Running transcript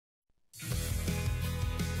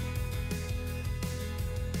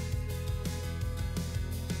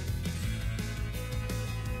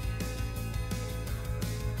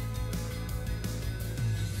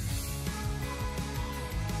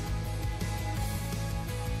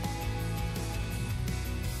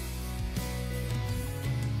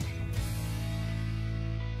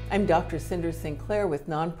I'm Dr. Cynder Sinclair with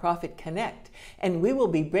Nonprofit Connect, and we will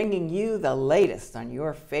be bringing you the latest on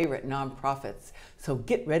your favorite nonprofits, so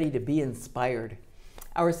get ready to be inspired.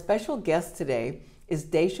 Our special guest today is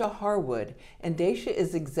Dacia Harwood, and Dacia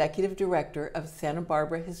is Executive Director of Santa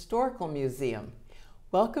Barbara Historical Museum.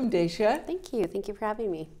 Welcome, Dacia. Thank you. Thank you for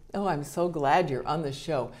having me. Oh, I'm so glad you're on the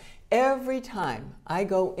show. Every time I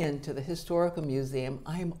go into the Historical Museum,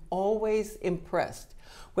 I'm always impressed.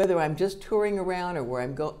 Whether I'm just touring around or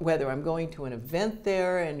whether I'm going to an event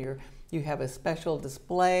there and you have a special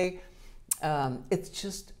display, it's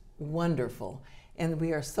just wonderful. And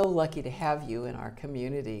we are so lucky to have you in our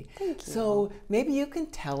community. Thank you. So maybe you can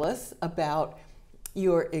tell us about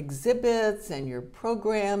your exhibits and your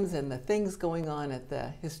programs and the things going on at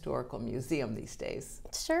the Historical Museum these days.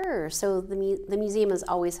 Sure. So the museum is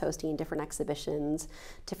always hosting different exhibitions,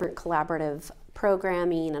 different collaborative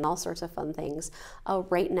programming, and all sorts of fun things.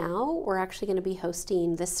 Right now, we're actually going to be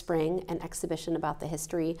hosting this spring an exhibition about the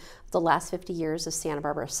history of the last 50 years of Santa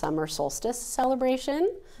Barbara Summer Solstice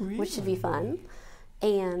celebration, which should be fun.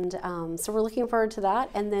 And so we're looking forward to that.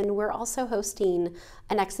 And then we're also hosting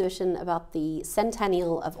an exhibition about the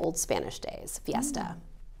centennial of Old Spanish Days, Fiesta.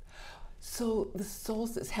 So the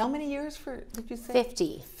solstice, how many years did you say?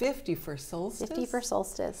 50. 50 for solstice? 50 for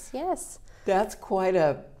solstice, yes. That's quite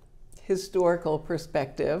a historical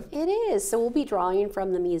perspective. It is. So we'll be drawing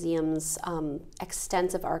from the museum's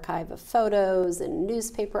extensive archive of photos and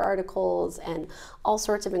newspaper articles and all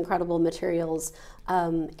sorts of incredible materials,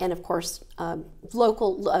 and of course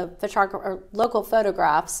local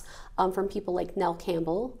photographs from people like Nell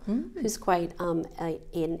Campbell, who's quite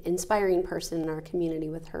an inspiring person in our community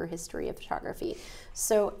with her history of photography.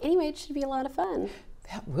 So anyway, it should be a lot of fun.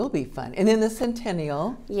 That will be fun. And then the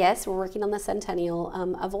centennial. Yes, we're working on the centennial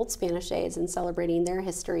of Old Spanish Days and celebrating their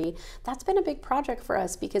history. That's been a big project for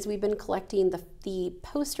us because we've been collecting the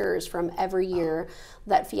posters from every year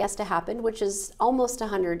that Fiesta happened, which is almost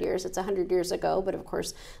 100 years. It's 100 years ago, but of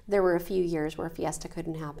course there were a few years where Fiesta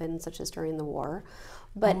couldn't happen, such as during the war.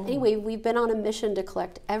 But anyway, we've been on a mission to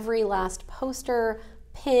collect every last poster,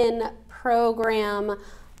 pin, program,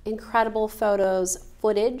 incredible photos,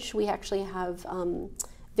 footage. We actually have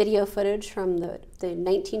video footage from the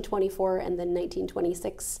 1924 and the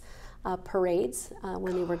 1926 parades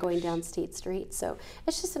when they were going down State Street. So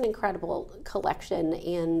it's just an incredible collection,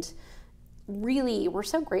 and really we're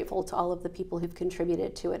so grateful to all of the people who've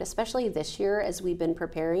contributed to it, especially this year as we've been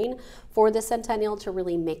preparing for the centennial, to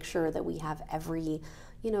really make sure that we have every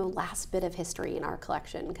last bit of history in our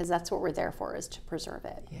collection, because that's what we're there for, is to preserve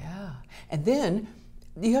it. Yeah. And then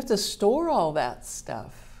you have to store all that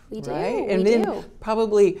stuff. We do. Right? And then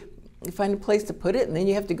probably you find a place to put it, and then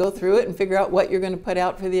you have to go through it and figure out what you're going to put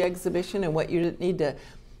out for the exhibition and what you need to.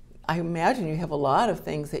 I imagine you have a lot of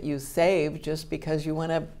things that you save just because you want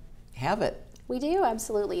to have it. We do,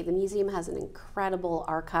 absolutely. The museum has an incredible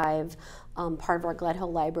archive. Part of our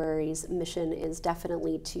Gledhill Library's mission is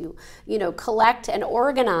definitely to, collect and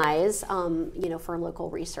organize, for local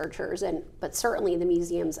researchers. But certainly the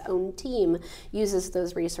museum's own team uses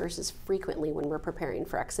those resources frequently when we're preparing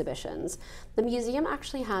for exhibitions. The museum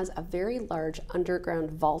actually has a very large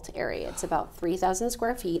underground vault area. It's about 3,000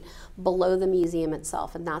 square feet below the museum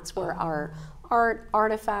itself, and that's where our art,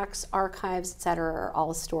 artifacts, archives, etc., are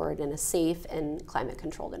all stored in a safe and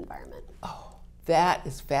climate-controlled environment. Oh, that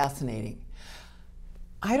is fascinating.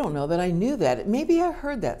 I don't know that I knew that. Maybe I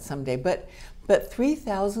heard that someday, but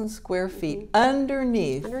 3,000 square feet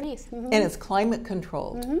underneath. And it's climate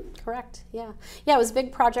controlled. Correct, yeah. Yeah, it was a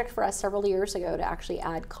big project for us several years ago to actually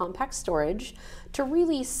add compact storage to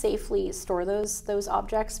really safely store those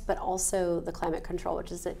objects, but also the climate control,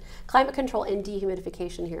 which is climate control and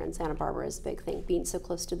dehumidification here in Santa Barbara is a big thing, being so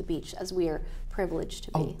close to the beach as we are privileged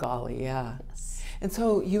to be. Oh golly, yeah. Yes. And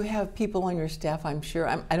so you have people on your staff, I'm sure,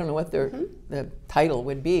 I don't know what the title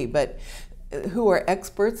would be, but who are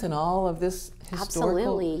experts in all of this historical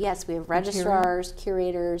Absolutely, yes. We have registrars,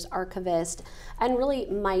 curators, archivists, and really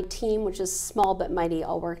my team, which is small but mighty,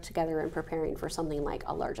 all work together in preparing for something like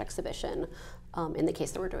a large exhibition, in the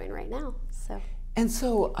case that we're doing right now. And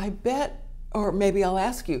so I bet, or maybe I'll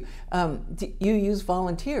ask you, you use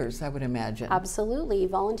volunteers, I would imagine. Absolutely.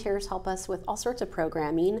 Volunteers help us with all sorts of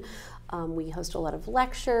programming. We host a lot of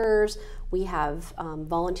lectures. We have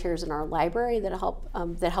volunteers in our library that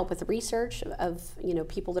help with research of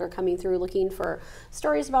people that are coming through looking for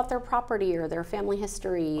stories about their property or their family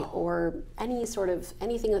history or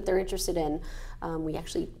anything that they're interested in.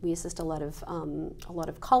 We assist a lot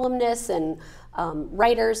of columnists and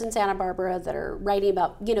writers in Santa Barbara that are writing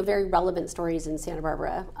about very relevant stories in Santa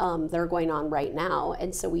Barbara that are going on right now,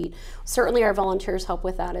 and so our volunteers help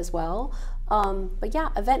with that as well. But yeah,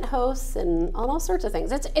 event hosts and all sorts of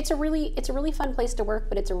things. It's a really fun place to work,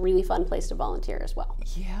 but it's a really fun place to volunteer as well.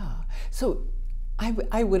 Yeah. So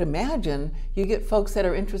I would imagine you get folks that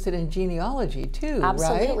are interested in genealogy too,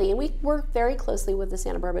 Absolutely. right? And we work very closely with the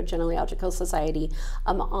Santa Barbara Genealogical Society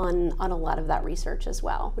on a lot of that research as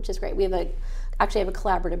well, which is great. We have actually have a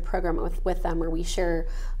collaborative program with them where we share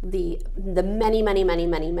the many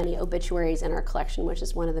obituaries in our collection, which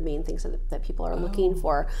is one of the main things that people are looking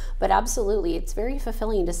for. But absolutely, it's very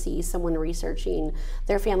fulfilling to see someone researching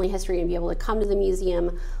their family history and be able to come to the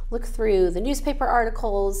museum, look through the newspaper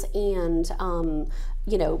articles and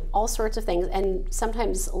all sorts of things, and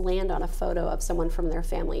sometimes land on a photo of someone from their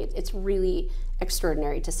family. It's really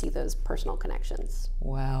extraordinary to see those personal connections.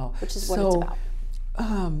 Wow. Which is what it's about.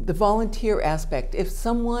 The volunteer aspect, if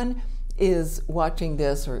someone is watching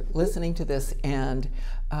this or listening to this and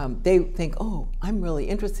they think, oh, I'm really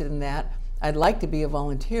interested in that, I'd like to be a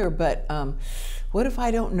volunteer, but what if I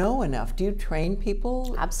don't know enough? Do you train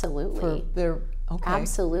people? Absolutely. Okay.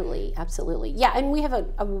 Absolutely. Yeah, and we have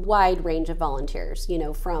a wide range of volunteers,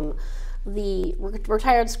 from the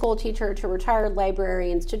retired school teacher to retired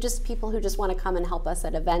librarians to just people who just want to come and help us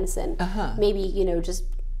at events and maybe, just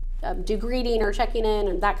do greeting or checking in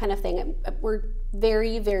and that kind of thing. We're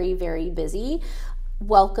very, very, very busy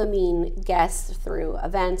welcoming guests through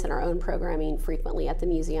events and our own programming frequently at the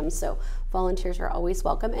museum. So volunteers are always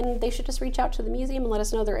welcome, and they should just reach out to the museum and let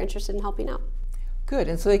us know they're interested in helping out. Good,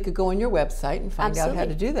 and so they could go on your website and find out how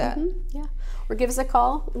to do that. Yeah, or give us a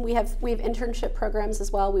call. We have internship programs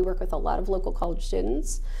as well. We work with a lot of local college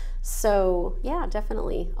students. So yeah,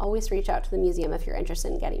 definitely always reach out to the museum if you're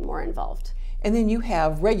interested in getting more involved. And then you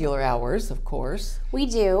have regular hours, of course. We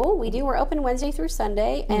do. We're open Wednesday through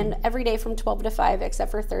Sunday and every day from 12 to 5,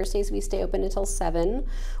 except for Thursdays we stay open until 7,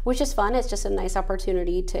 which is fun. It's just a nice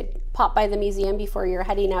opportunity to pop by the museum before you're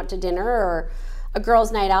heading out to dinner or a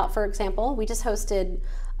girls' night out, for example. We just hosted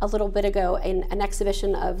a little bit ago an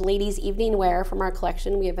exhibition of ladies' evening wear from our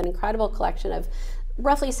collection. We have an incredible collection of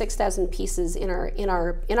roughly 6,000 pieces in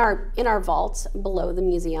our vault below the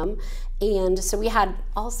museum, and so we had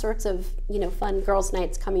all sorts of fun girls'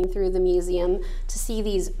 nights coming through the museum to see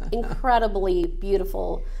these incredibly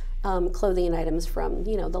beautiful clothing items from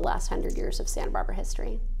the last 100 years of Santa Barbara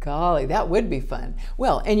history. Golly, that would be fun.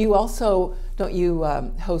 Well, and you also don't you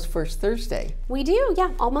host First Thursday? We do,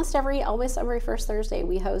 yeah. Almost every First Thursday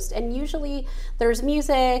we host, and usually there's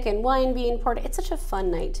music and wine being poured. It's such a fun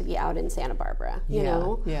night to be out in Santa Barbara. You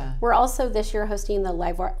know. Yeah. We're also this year hosting the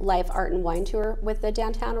live art and wine tour with the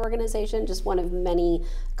downtown organization. Just one of many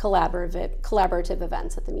collaborative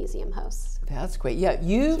events that the museum hosts. That's great. Yeah,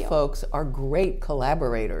 you folks are great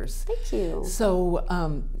collaborators. Thank you. So,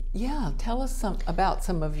 tell us about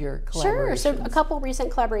some of your collaborations. Sure. So a couple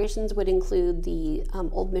recent collaborations would include the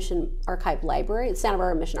Old Mission Archive Library, the Santa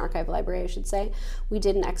Barbara Mission Archive Library, I should say. We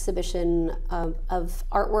did an exhibition of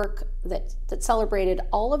artwork that celebrated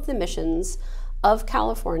all of the missions of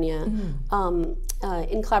California.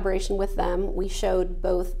 In collaboration with them, we showed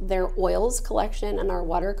both their oils collection and our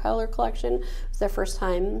watercolor collection. It was their first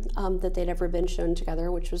time that they'd ever been shown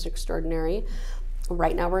together, which was extraordinary.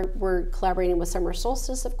 Right now we're collaborating with Summer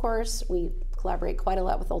Solstice, of course. We collaborate quite a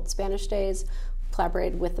lot with Old Spanish Days.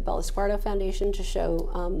 Collaborated with the Bella Esquardo Foundation to show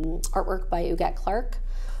artwork by Ugat Clark.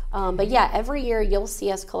 But yeah, every year you'll see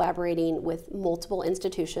us collaborating with multiple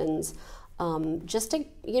institutions just to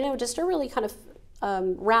really kind of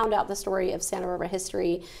round out the story of Santa Barbara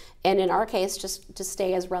history, and in our case, just to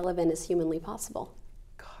stay as relevant as humanly possible.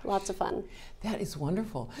 Gosh, lots of fun. That is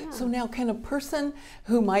wonderful. Yeah. So now, can a person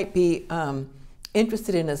who might be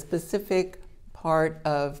interested in a specific part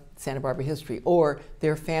of Santa Barbara history or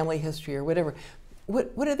their family history or whatever,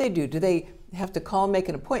 what do they do? Do they have to call and make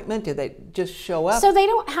an appointment? Do they just show up? So they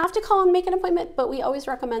don't have to call and make an appointment, but we always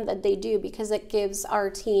recommend that they do, because it gives our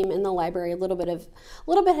team in the library a little bit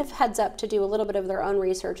of heads up to do a little bit of their own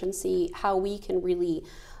research and see how we can really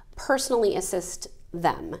personally assist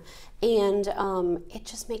them. And it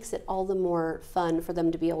just makes it all the more fun for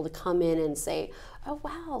them to be able to come in and say, oh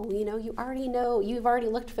wow, you already know, you've already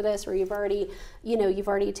looked for this, or you've already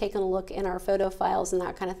taken a look in our photo files and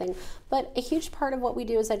that kind of thing. But a huge part of what we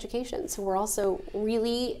do is education. So we're also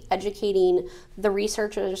really educating the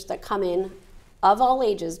researchers that come in, of all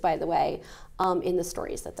ages, by the way, in the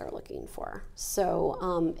stories that they're looking for.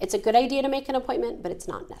 So it's a good idea to make an appointment, but it's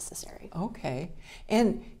not necessary. Okay.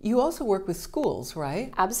 And you also work with schools,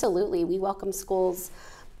 right? Absolutely. We welcome schools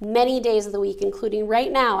many days of the week, including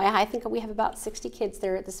right now. I think we have about 60 kids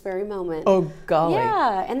there at this very moment. Oh, golly.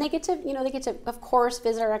 Yeah, and they get to, of course,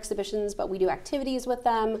 visit our exhibitions, but we do activities with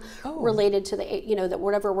them related to that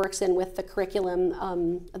whatever works in with the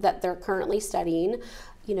curriculum that they're currently studying.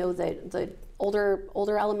 The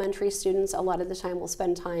older elementary students, a lot of the time will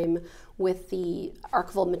spend time with the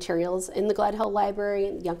archival materials in the Gledhill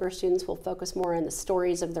Library. Younger students will focus more on the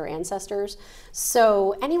stories of their ancestors.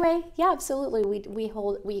 So anyway, yeah, absolutely.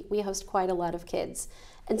 We host quite a lot of kids.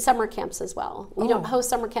 And summer camps as well. We don't host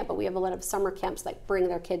summer camp, but we have a lot of summer camps that bring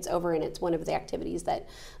their kids over, and it's one of the activities that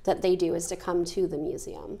they do is to come to the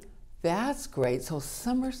museum. That's great. So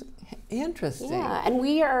summer's interesting. Yeah, and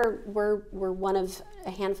we're one of a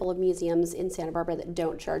handful of museums in Santa Barbara that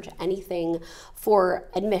don't charge anything for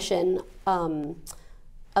admission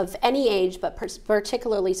of any age, but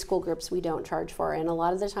particularly school groups we don't charge for. And a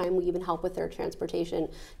lot of the time we even help with their transportation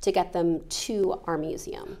to get them to our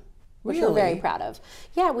museum, which we're very proud of.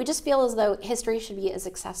 Yeah, we just feel as though history should be as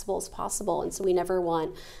accessible as possible, and so we never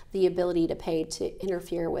want the ability to pay to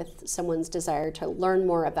interfere with someone's desire to learn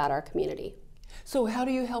more about our community. So how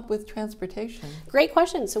do you help with transportation? Great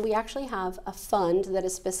question. So we actually have a fund that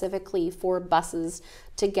is specifically for buses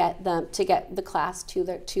to get the class to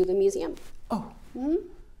the museum. Oh. Mm-hmm.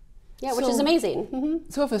 Yeah, which is amazing. Mm-hmm.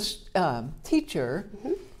 So if a teacher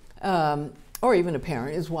or even a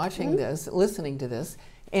parent is watching this, listening to this,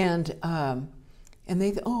 and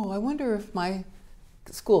they think, I wonder if my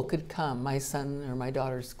school could come, my son or my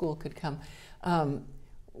daughter's school could come.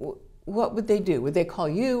 What would they do? Would they call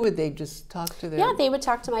you? Would they just talk to their? Yeah, they would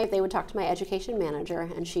talk to my education manager,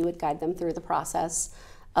 and she would guide them through the process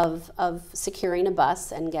of securing a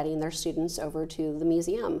bus and getting their students over to the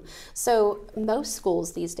museum. So most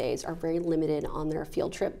schools these days are very limited on their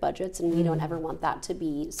field trip budgets, and we don't ever want that to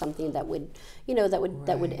be something that would,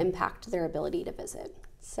 that would impact their ability to visit.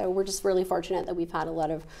 So we're just really fortunate that we've had a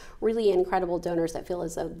lot of really incredible donors that feel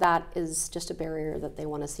as though that is just a barrier that they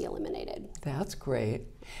want to see eliminated. That's great.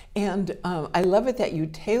 And I love it that you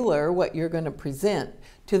tailor what you're going to present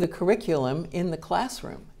to the curriculum in the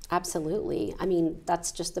classroom. Absolutely. I mean,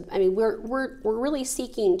 that's just we're really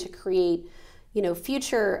seeking to create,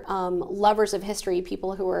 future lovers of history,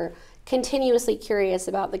 people who are continuously curious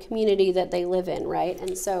about the community that they live in, right?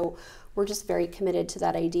 And so we're just very committed to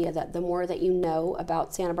that idea that the more that you know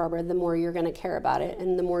about Santa Barbara, the more you're going to care about it,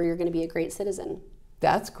 and the more you're going to be a great citizen.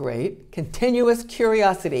 That's great. Continuous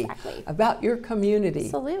curiosity about your community.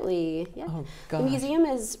 Absolutely. Yeah. Oh, the museum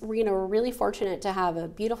is, we're really fortunate to have a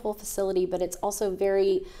beautiful facility, but it's also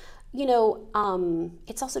very,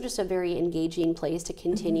 it's also just a very engaging place to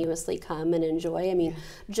continuously come and enjoy. I mean,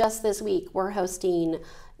 just this week we're hosting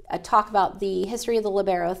a talk about the history of the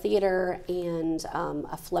Libero Theater and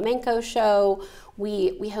a flamenco show.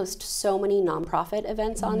 We host so many nonprofit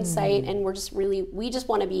events on site, and we just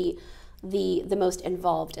want to be the most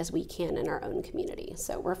involved as we can in our own community.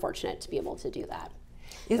 So we're fortunate to be able to do that.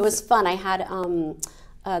 It was fun. I had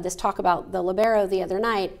this talk about the Libero the other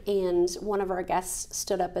night, and one of our guests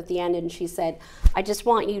stood up at the end and she said, "I just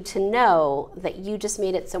want you to know that you just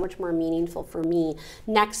made it so much more meaningful for me.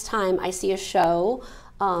 Next time I see a show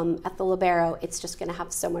at the Libero, it's just going to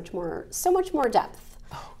have so much more depth."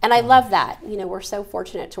 And I love that. We're so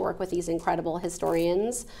fortunate to work with these incredible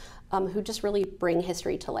historians who just really bring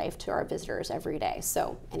history to life to our visitors every day.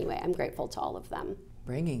 So anyway, I'm grateful to all of them.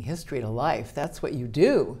 Bringing history to life, that's what you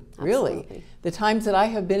do, really. Absolutely. The times that I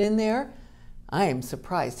have been in there, I am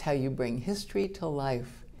surprised how you bring history to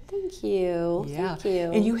life. Thank you. Yeah. Thank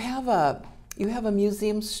you. And you have a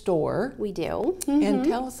museum store. We do. And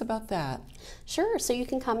tell us about that. Sure. So you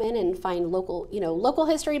can come in and find local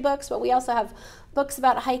history books, but we also have books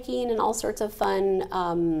about hiking and all sorts of fun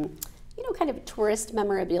kind of tourist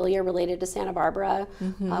memorabilia related to Santa Barbara.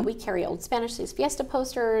 We carry old Spanish Fiesta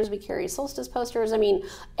posters, we carry solstice posters. I mean,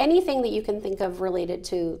 anything that you can think of related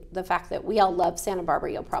to the fact that we all love Santa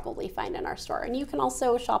Barbara, you'll probably find in our store. And you can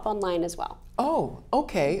also shop online as well. Oh,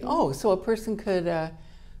 okay. Oh, so a person could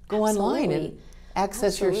go online and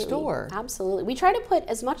access your store. Absolutely. We try to put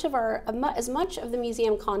as much of the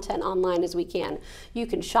museum content online as we can. You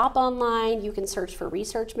can shop online, you can search for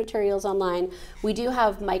research materials online. We do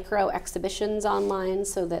have micro exhibitions online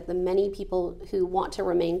so that the many people who want to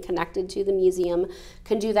remain connected to the museum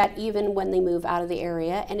can do that even when they move out of the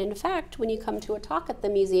area. And in fact, when you come to a talk at the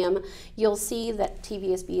museum, you'll see that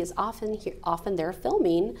TVSB is often there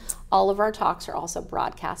filming. All of our talks are also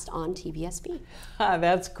broadcast on TVSB.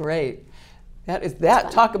 That's great.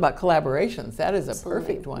 Talk about collaborations. That is a Absolutely.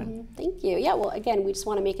 perfect one. Mm-hmm. Thank you. Yeah, well, again, we just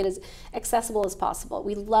want to make it as accessible as possible.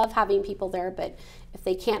 We love having people there, but if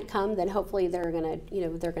they can't come, then hopefully they're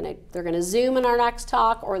gonna Zoom in our next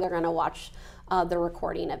talk, or they're gonna watch the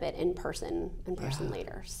recording of it in person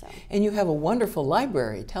later. So. And you have a wonderful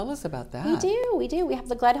library. Tell us about that. We do. We have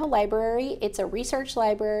the Gledhill Library. It's a research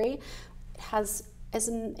library.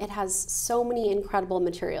 It has so many incredible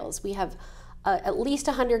materials. We have at least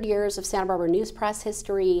 100 years of Santa Barbara news press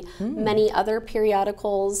history, many other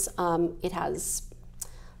periodicals. It has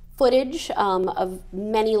footage of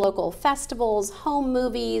many local festivals, home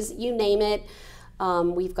movies, you name it.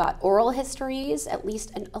 We've got oral histories, at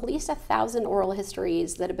least 1,000 oral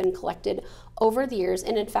histories that have been collected over the years,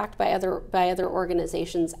 and in fact by other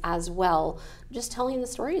organizations as well, just telling the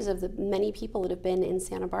stories of the many people that have been in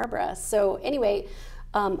Santa Barbara. So anyway,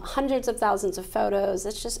 hundreds of thousands of photos.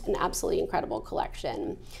 It's just an absolutely incredible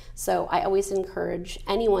collection. So I always encourage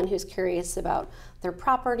anyone who's curious about their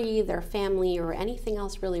property, their family, or anything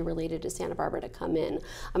else really related to Santa Barbara to come in.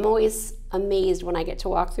 I'm always amazed when I get to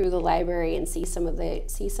walk through the library and see some of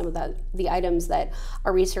the items that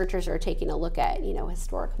our researchers are taking a look at. You know,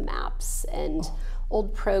 historic maps and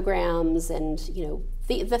old programs, and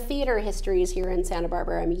the theater histories here in Santa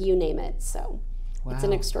Barbara. I mean, you name it. So it's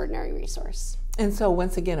an extraordinary resource. And so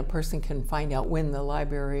once again, a person can find out when the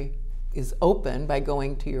library is open by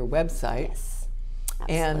going to your website. Yes,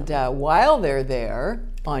 absolutely. And while they're there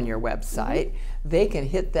on your website, they can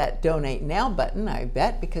hit that Donate Now button, I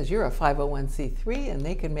bet, because you're a 501c3 and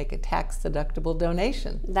they can make a tax-deductible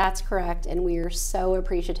donation. That's correct, and we are so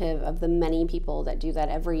appreciative of the many people that do that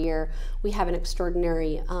every year. We have an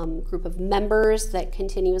extraordinary group of members that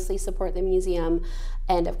continuously support the museum,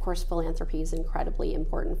 and of course philanthropy is incredibly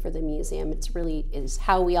important for the museum. It's really is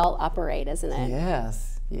how we all operate, isn't it?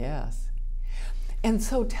 Yes, yes. And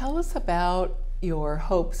so tell us about your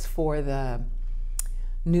hopes for the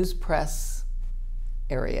news press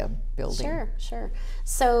area building. Sure.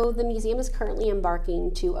 So the museum is currently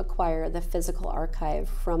embarking to acquire the physical archive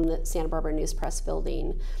from the Santa Barbara News Press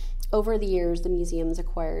building. Over the years, the museum's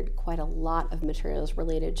acquired quite a lot of materials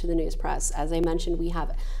related to the news press. As I mentioned, we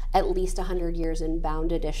have at least 100 years in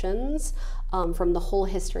bound editions from the whole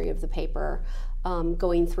history of the paper,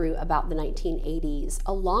 going through about the 1980s,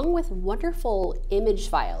 along with wonderful image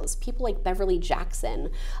files. People like Beverly Jackson,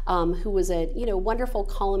 who was a wonderful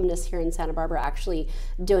columnist here in Santa Barbara, actually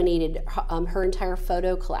donated her entire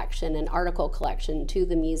photo collection and article collection to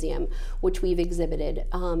the museum, which we've exhibited.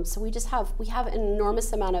 So we have an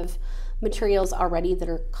enormous amount of materials already that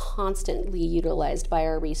are constantly utilized by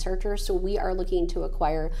our researchers. So we are looking to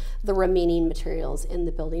acquire the remaining materials in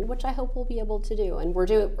the building, which I hope we'll be able to do. And we're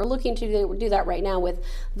looking to do that right now with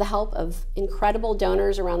the help of incredible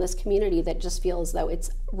donors around this community that just feel as though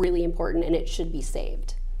it's really important and it should be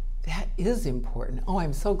saved. That is important. Oh,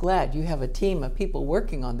 I'm so glad you have a team of people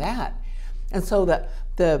working on that. And so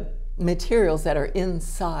the materials that are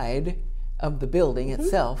inside of the building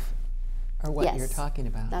itself are what you're talking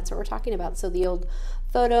about. That's what we're talking about. So the old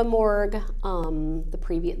photo morgue,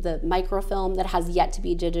 the microfilm that has yet to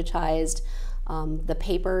be digitized, the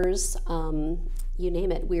papers, you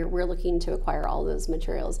name it. We're looking to acquire all those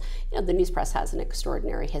materials. The news press has an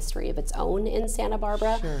extraordinary history of its own in Santa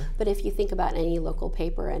Barbara. Sure. But if you think about any local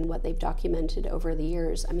paper and what they've documented over the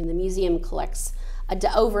years, I mean, the museum collects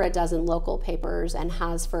over a dozen local papers and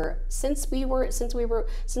has since we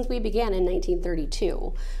began in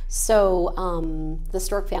 1932. So the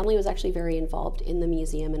Stork family was actually very involved in the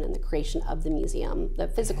museum and in the creation of the museum, the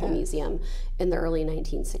physical museum, in the early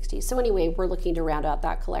 1960s. So anyway, we're looking to round out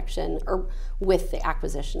that collection, or with the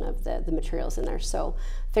acquisition of the materials in there. So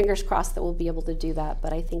fingers crossed that we'll be able to do that.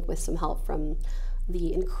 But I think with some help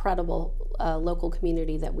the incredible local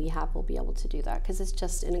community that we have will be able to do that, because it's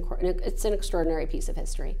just it's an extraordinary piece of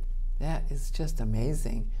history. That is just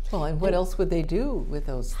amazing. Well, and what else would they do with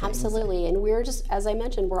those things? Absolutely, and we're just, as I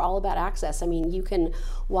mentioned, we're all about access. I mean, you can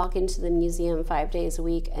walk into the museum 5 days a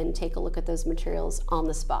week and take a look at those materials on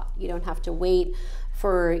the spot. You don't have to wait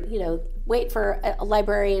for a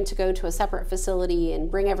librarian to go to a separate facility and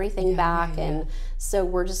bring everything back. And so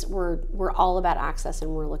we're all about access, and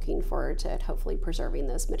we're looking forward to hopefully preserving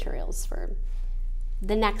those materials for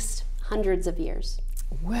the next hundreds of years.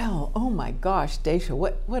 Well, oh my gosh, Dacia,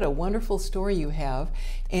 what a wonderful story you have.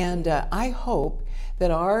 And I hope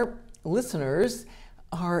that our listeners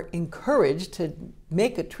are encouraged to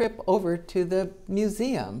make a trip over to the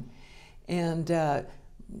museum and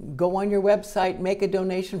go on your website, make a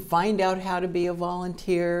donation, find out how to be a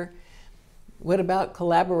volunteer. What about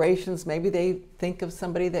collaborations? Maybe they think of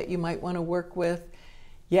somebody that you might want to work with.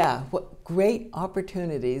 Yeah, what great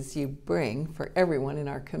opportunities you bring for everyone in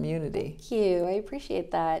our community. Thank you. I appreciate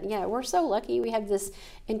that. Yeah, we're so lucky. We have this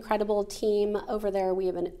incredible team over there. We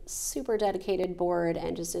have a super dedicated board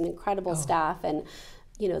and just an incredible staff. And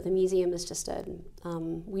you know, the museum is just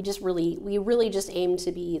we really just aim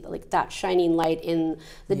to be like that shining light in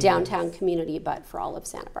the downtown community, but for all of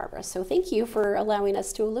Santa Barbara. So thank you for allowing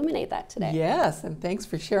us to illuminate that today. Yes, and thanks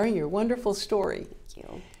for sharing your wonderful story. Thank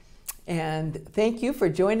you. And thank you for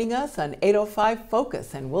joining us on 805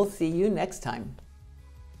 Focus, and we'll see you next time.